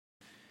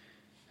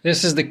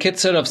This is the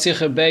Kitzur of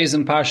Sicher Beis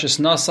in Parshas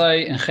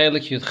Nosai in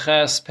Chelik Yud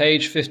Ches,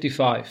 page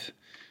 55.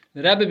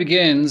 The Rebbe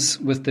begins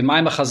with the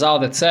Maimah Chazal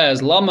that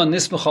says, Lama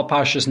nismucha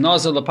Parshas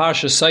Nazir la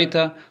Parshas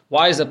Saita.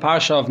 Why is the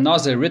Parsha of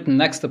Nazir written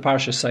next to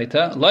Parshas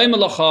Saita? Loi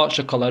melacha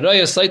shekol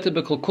haroya Saita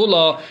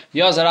b'kulkula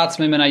yazar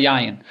atzmei min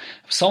hayayin.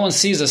 If someone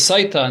sees a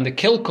Saita and the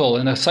kilkul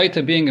and the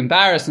Saita being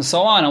embarrassed and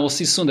so on, and we'll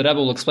see soon the Rebbe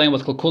will explain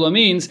what kulkula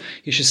means,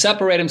 he should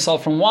separate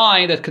himself from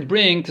wine that could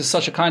bring to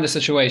such a kind of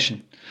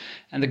situation.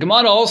 And the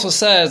Gemara also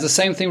says the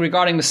same thing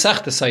regarding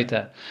Masechta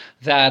Saita,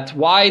 that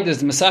why does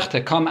the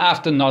Masechta come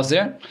after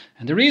Nazir?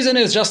 And the reason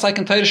is, just like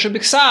in Torah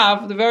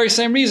Shebiksav, the very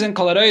same reason,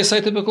 Kol harei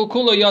Saita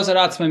b'kulkula yazar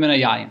atzmei min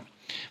hayayin.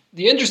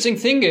 The interesting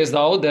thing is,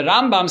 though, the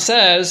Rambam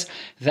says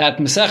that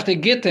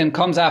Masechta Gittin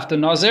comes after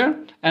Nazir,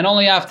 and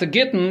only after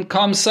Gittin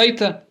comes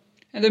Saita.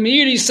 And the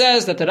Meiri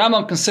says that the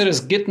Rambam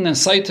considers Gittin and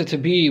Saita to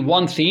be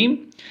one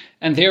theme,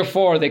 and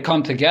therefore they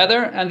come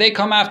together, and they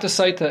come after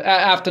Saita,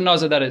 after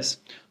Nazir, that is.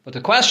 But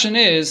the question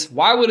is,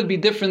 why would it be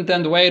different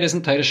than the way it is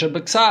in Torah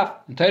Shebiksav?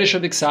 In Torah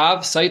Shebiksav,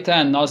 Saita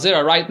and Nazir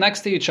are right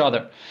next to each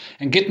other,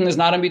 and Gittin is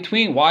not in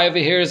between. Why over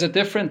here is it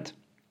different?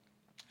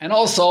 And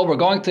also, we're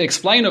going to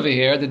explain over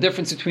here the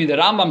difference between the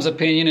Rambam's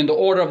opinion in the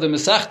order of the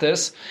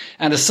Masechtas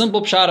and the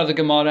simple pshat of the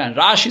Gemara, and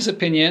Rashi's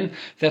opinion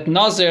that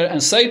Nazir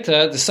and Saita,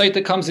 the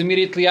Saita comes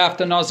immediately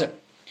after Nazir.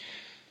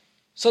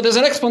 So there's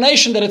an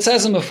explanation that it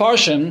says in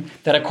Mefarshim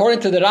that according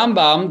to the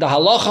Rambam, the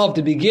halacha of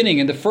the beginning,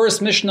 in the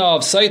first Mishnah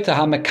of Saita,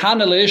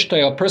 ha-mekana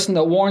le'ishtay, a person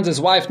that warns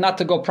his wife not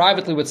to go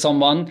privately with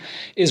someone,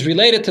 is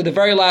related to the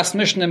very last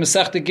Mishnah in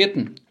Masechta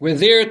Gittin, where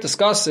there it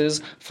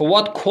discusses for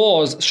what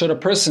cause should a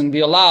person be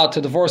allowed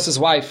to divorce his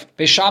wife.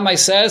 Beis Shammai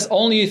says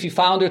only if he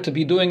found her to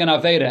be doing an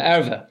aveda,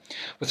 erva,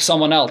 with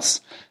someone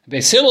else.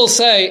 Beis Hillel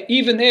say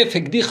even if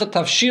higdicha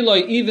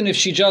tavshiloi, even if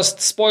she just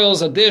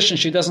spoils a dish and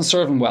she doesn't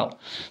serve him well.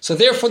 So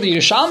therefore the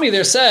Yerushalmi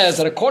there says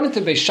that according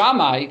to Beis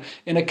Shammai,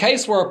 in a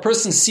case where a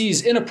person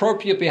sees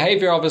inappropriate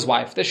behavior of his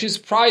wife, that she's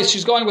surprised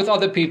she's going with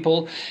other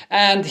people,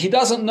 and he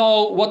doesn't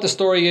know what the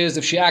story is,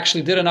 if she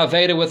actually did an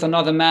aveda with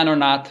another man or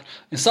not,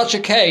 in such a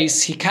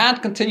case, he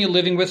can't continue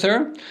living with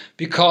her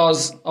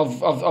because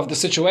of the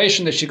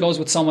situation that she goes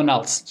with someone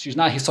else. He's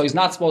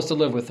not supposed to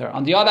live with her.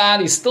 On the other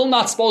hand, he's still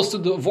not supposed to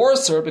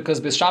divorce her because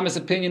Beis Shammai's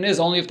opinion is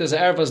only if there's an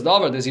ervas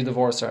davar does he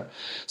divorce her.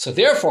 So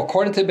therefore,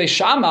 according to Beis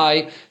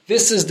Shammai,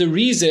 this is the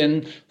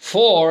reason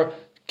for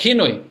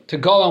kinui, to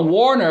go and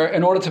warn her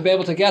in order to be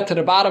able to get to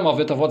the bottom of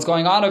it, of what's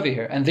going on over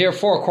here. And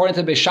therefore, according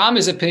to Beis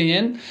Shammai's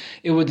opinion,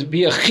 it would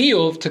be a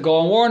chiyuv to go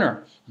and warn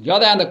her. On the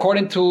other hand,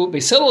 according to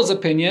Beis Hillel's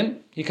opinion,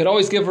 he could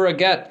always give her a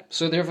get,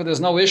 so therefore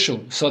there's no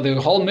issue. So the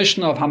whole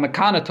mission of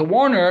Hamakana to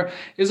warn her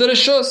is a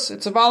reshus,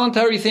 it's a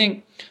voluntary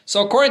thing.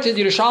 So according to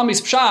the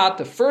Yerushalmi's Pshat,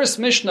 the first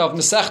Mishnah of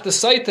Masechta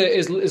Saita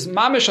is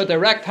mamish a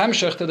direct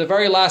hemshech to the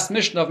very last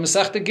Mishnah of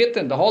Masechta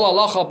Gittin. The whole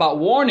halacha about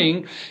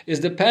warning is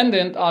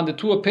dependent on the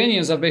two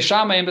opinions of Beis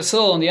Shammai and Beis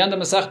Hillel in the end of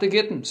Masechta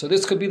Gittin. So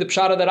this could be the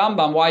Pshat of the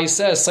Rambam, why he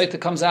says Saita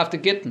comes after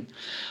Gittin.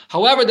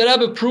 However, the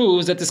Rebbe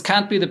proves that this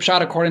can't be the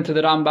Pshat according to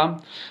the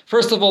Rambam.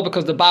 First of all,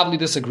 because the Bavli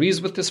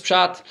disagrees with this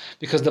Pshat,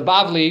 because the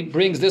Bavli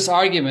brings this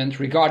argument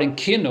regarding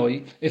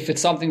kinoi, if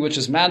it's something which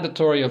is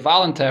mandatory or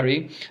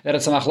voluntary, that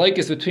it's a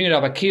machlokes between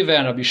Rabbi Akiva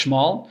and Rabbi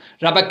Shmuel.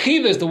 Rabbi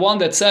Akiva is the one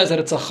that says that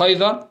it's a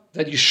chayva,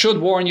 that you should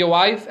warn your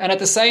wife, and at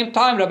the same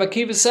time, Rabbi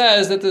Akiva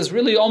says that there's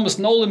really almost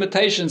no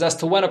limitations as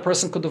to when a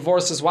person could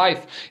divorce his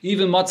wife.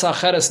 Even matzah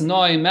cheres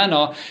noi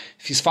mena,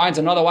 if he finds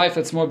another wife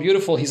that's more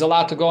beautiful, he's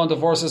allowed to go and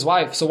divorce his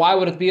wife. So why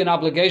would it be an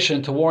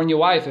obligation to warn your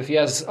wife if he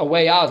has a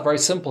way out, very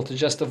simple, to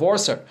just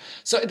divorce her?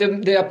 So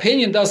the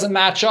opinion doesn't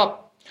match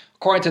up,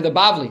 according to the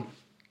Bavli.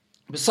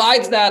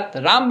 Besides that, the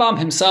Rambam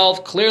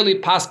himself clearly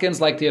paskins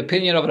like the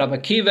opinion of Rabbi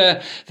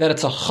Akiva that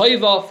it's a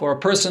chayva for a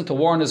person to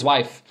warn his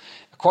wife.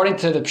 According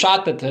to the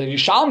pshat that the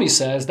Yerushalmi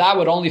says, that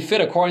would only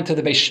fit according to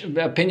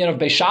the opinion of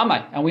Beis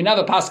Shammai, and we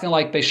never paskin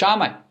like Beis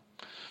Shammai.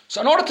 So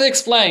in order to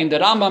explain the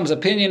Rambam's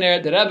opinion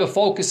here, the Rebbe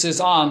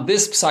focuses on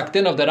this psak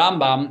din of the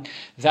Rambam,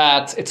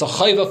 that it's a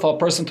chayva for a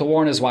person to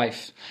warn his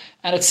wife.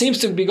 And it seems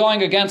to be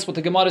going against what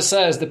the Gemara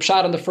says, the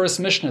pshat in the first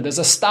Mishnah. There's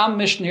a stam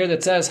Mishnah here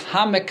that says,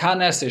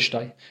 ha-mekanes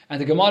ishtay. And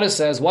the Gemara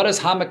says, what does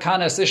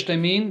ha-mekanes ishtay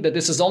mean? That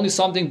this is only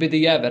something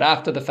b'di'evet,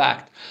 after the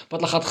fact.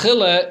 But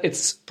l'chatchila,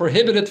 it's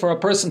prohibited for a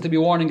person to be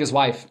warning his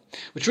wife.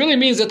 Which really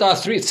means that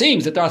it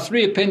seems that there are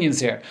three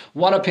opinions here.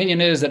 One opinion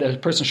is that a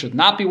person should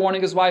not be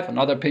warning his wife,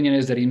 another opinion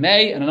is that he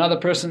may, and another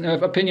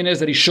opinion is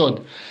that he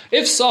should.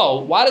 If so,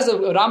 why does the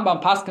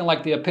Rambam paskin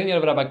like the opinion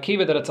of Rabbi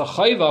Akiva that it's a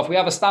chayva if we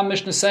have a stam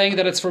Mishnah saying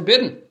that it's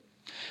forbidden?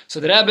 So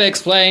the Rebbe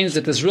explains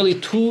that there's really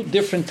two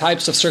different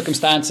types of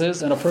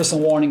circumstances in a person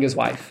warning his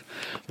wife.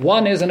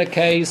 One is in a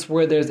case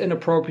where there's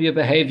inappropriate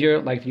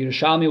behavior, like the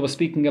Yerushalmi was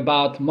speaking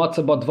about,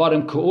 matzah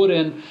badvarim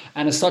ku'urin,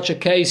 and in such a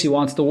case he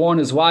wants to warn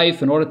his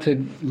wife in order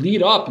to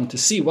lead up and to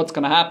see what's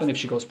going to happen if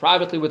she goes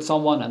privately with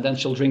someone, and then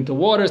she'll drink the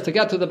waters to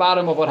get to the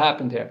bottom of what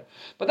happened here.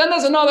 But then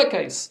there's another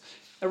case.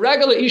 A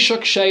regular Isha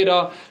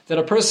Ksheda, that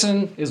a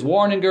person is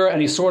warning her and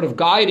he's sort of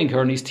guiding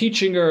her and he's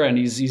teaching her and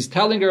he's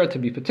telling her to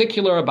be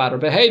particular about her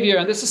behavior.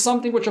 And this is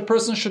something which a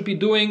person should be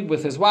doing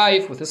with his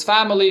wife, with his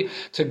family,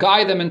 to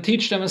guide them and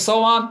teach them and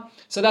so on.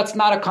 So that's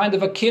not a kind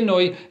of a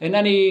kinoi in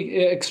any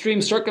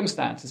extreme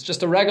circumstance. It's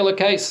just a regular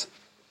case.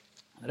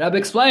 The Rebbe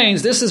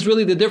explains this is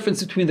really the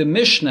difference between the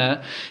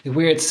Mishnah,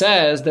 where it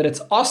says that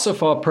it's also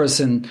for a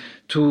person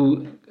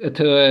to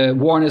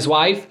warn his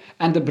wife,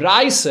 and the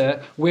Braise,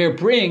 where it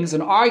brings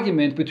an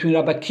argument between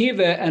Rabbi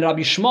Akiva and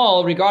Rabbi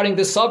Shmuel regarding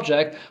this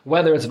subject,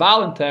 whether it's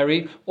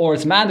voluntary or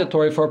it's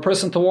mandatory for a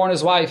person to warn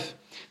his wife.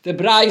 The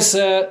Braise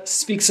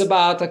speaks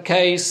about a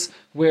case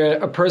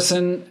where a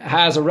person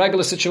has a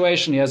regular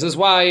situation, he has his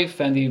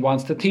wife, and he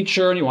wants to teach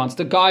her, and he wants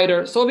to guide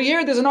her. So over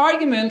here, there's an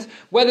argument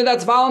whether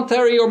that's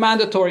voluntary or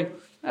mandatory.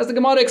 As the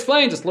Gemara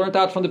explains, it's learned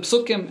out from the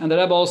Psukim, and the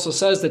Rebbe also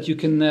says that you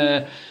can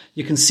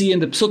see in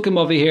the Psukim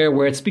over here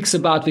where it speaks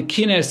about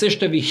v'kines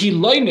ishta v'hi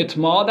lo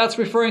nitma, that's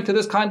referring to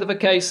this kind of a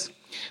case.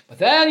 But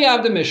then you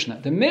have the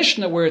Mishnah. The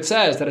Mishnah where it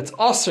says that it's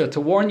usher to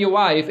warn your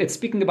wife, it's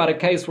speaking about a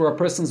case where a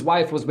person's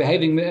wife was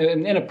behaving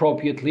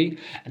inappropriately.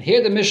 And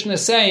here the Mishnah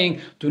is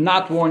saying, do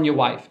not warn your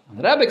wife. And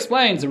the Rebbe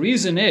explains the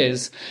reason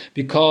is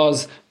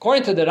because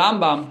according to the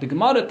Rambam, the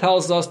Gemara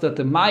tells us that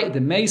the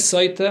Mei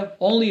Soita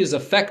only is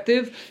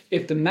effective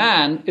if the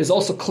man is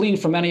also clean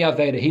from any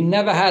Aveda. He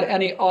never had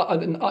any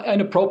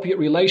inappropriate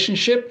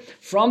relationship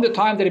from the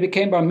time that he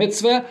became Bar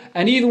Mitzvah,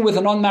 and even with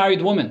an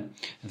unmarried woman.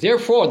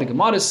 Therefore, the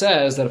Gemara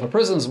says that if a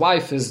person's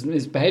wife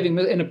is behaving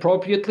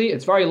inappropriately,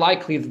 it's very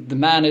likely that the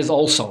man is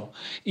also.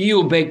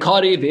 Iu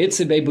beikari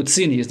ve'itzi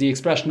be'butzini is the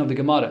expression of the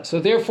Gemara. So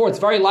therefore, it's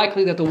very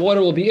likely that the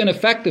water will be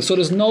ineffective. So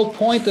there's no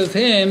point of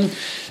him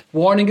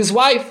warning his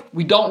wife.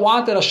 We don't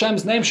want that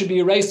Hashem's name should be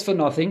erased for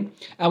nothing,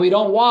 and we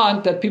don't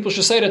want that people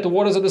should say that the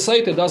waters of the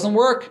Seder doesn't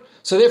work.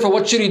 So therefore,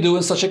 what should he do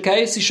in such a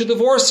case? He should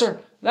divorce her.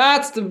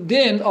 That's the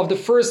din of the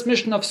first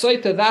Mishnah of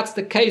Soita. That's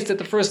the case that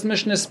the first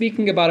Mishnah is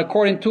speaking about,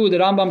 according to the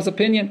Rambam's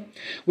opinion,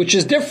 which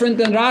is different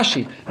than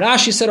Rashi.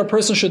 Rashi said a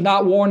person should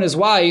not warn his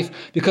wife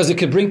because it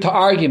could bring to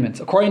arguments.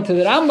 According to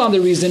the Rambam,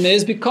 the reason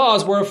is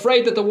because we're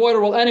afraid that the water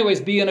will anyways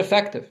be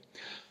ineffective.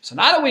 So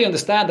now that we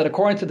understand that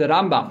according to the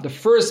Rambam, the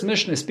first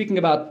Mishnah is speaking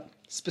about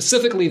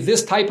specifically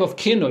this type of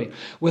kinui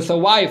with a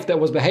wife that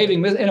was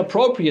behaving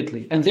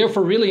inappropriately, and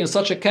therefore really in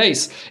such a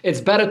case,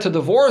 it's better to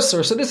divorce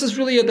her. So this is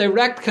really a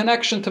direct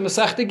connection to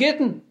Masechta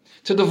Gittin,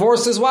 to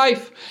divorce his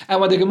wife.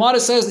 And when the Gemara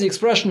says the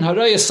expression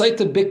Haraya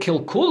Saita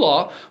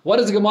Bikilkula, what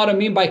does the Gemara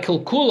mean by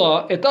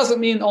Kilkula? It doesn't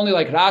mean only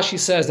like Rashi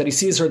says that he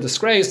sees her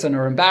disgrace and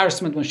her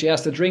embarrassment when she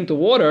has to drink the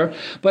water,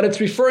 but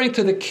it's referring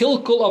to the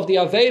Kilkul of the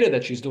Aveda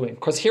that she's doing.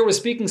 Because here we're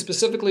speaking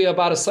specifically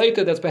about a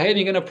Saita that's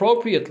behaving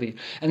inappropriately,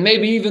 and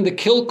maybe even the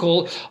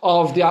Kilkul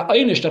of the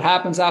Einish that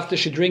happens after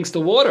she drinks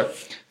the water.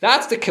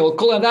 That's the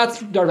Kilkul, and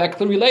that's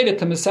directly related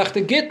to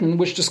Masechta Gittin,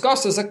 which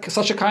discusses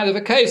such a kind of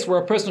a case where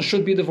a person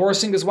should be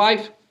divorcing his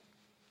wife.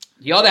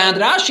 On the other hand,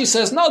 Rashi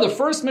says, no, the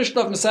first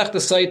Mishnah of Masechta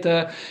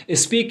Soita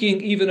is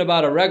speaking even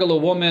about a regular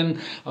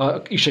woman,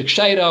 Isha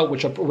Ksheda,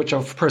 which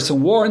a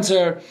person warns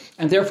her,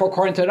 and therefore,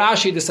 according to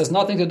Rashi, this has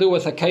nothing to do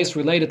with a case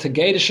related to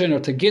Gedushin or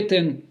to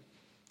Gittin.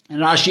 And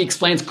Rashi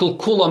explains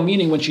kulkula,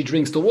 meaning when she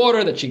drinks the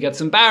water, that she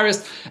gets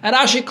embarrassed. And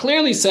Rashi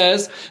clearly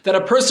says that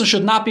a person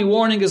should not be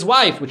warning his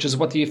wife, which is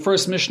what the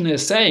first Mishnah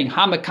is saying,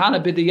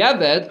 Hamakana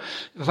b'diyeved,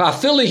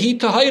 v'afilihi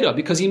tahira,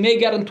 because he may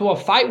get into a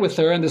fight with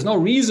her, and there's no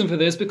reason for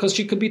this, because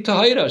she could be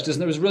tahira.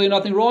 There's really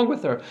nothing wrong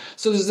with her.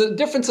 So there's a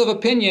difference of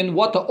opinion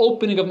what the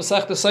opening of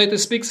Masechta Soita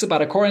speaks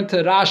about. According to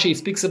Rashi, it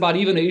speaks about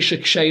even a Isha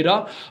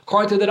Ksheda.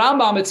 According to the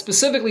Rambam, it's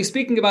specifically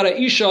speaking about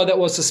a Isha that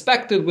was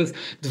suspected with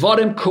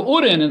Dvarim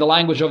Ku'urin in the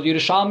language of the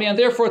Yerushalmi, and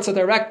therefore it's a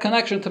direct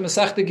connection to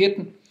Masechta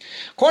Gittin.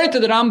 According to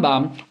the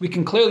Rambam, we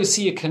can clearly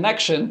see a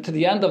connection to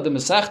the end of the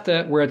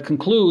Masechta, where it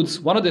concludes.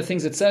 One of the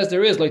things it says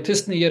there is,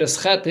 Leitisni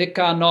Yiras Chet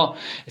Ikano.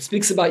 It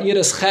speaks about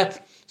Yiras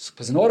Chet.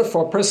 Because in order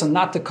for a person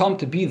not to come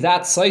to be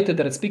that cited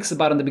that it speaks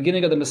about in the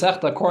beginning of the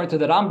Masechta, according to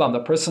the Rambam, the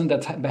person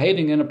that's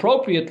behaving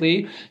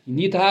inappropriately, you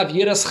need to have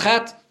Yiras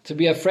Chet, to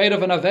be afraid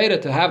of an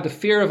Aveda, to have the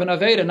fear of an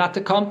Aveda, not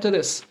to come to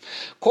this.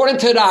 According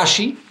to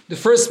Rashi, the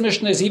first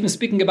Mishnah is even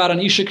speaking about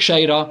an Isha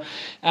Ksheda,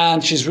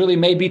 and she's really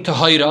maybe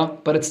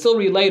Tahira, but it's still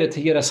related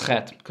to Yiras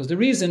Chet. Because the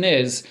reason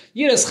is,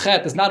 Yiras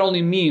Chet does not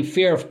only mean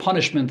fear of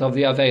punishment of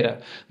the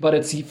Aveda, but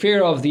it's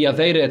fear of the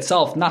Aveda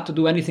itself, not to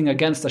do anything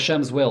against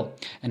Hashem's will.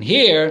 And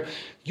here,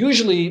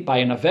 usually by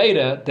an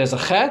Aveda, there's a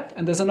Chet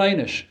and there's an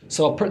Einish.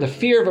 So the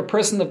fear of a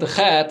person of the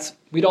Chet,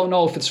 we don't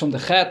know if it's from the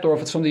Chet or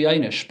if it's from the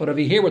Einish. But over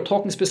here, we're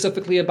talking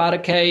specifically about a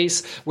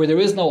case where there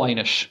is no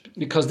Einish.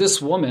 Because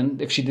this woman,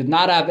 if she did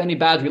not have any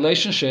bad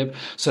relationship,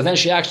 so then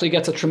she actually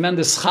gets a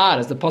tremendous schar,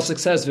 as the Pasuk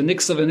says,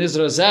 v'niksa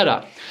v'nizra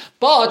zera.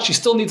 But she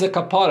still needs a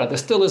kapara. There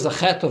still is a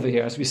Chet over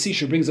here. As we see,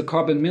 she brings a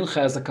carbon mincha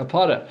as a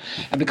kapara.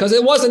 And because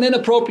it was an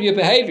inappropriate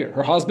behavior,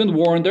 her husband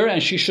warned her,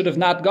 and she should have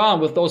not gone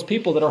with those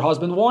people that her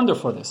husband warned her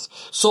for this.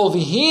 So over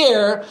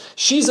here,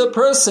 she's a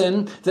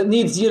person that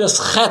needs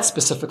Yiras Chet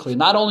specifically.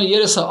 Not only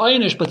Yiras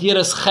HaOynish, but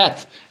Yiras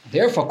Chet.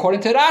 Therefore, according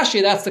to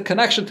Rashi, that's the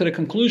connection to the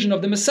conclusion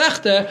of the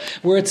Masechta,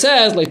 where it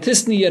says,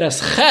 Leitisni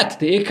Yiras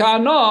Chet, the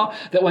Ikana,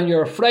 that when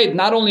you're afraid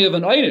not only of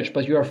an Oynish,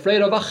 but you're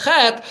afraid of a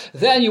Chet,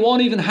 then you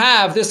won't even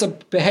have this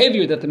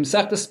behavior that the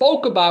Masechta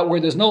spoke about,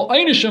 where there's no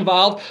Oynish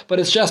involved, but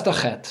it's just a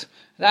Chet.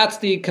 That's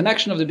the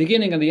connection of the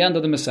beginning and the end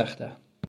of the Masechta.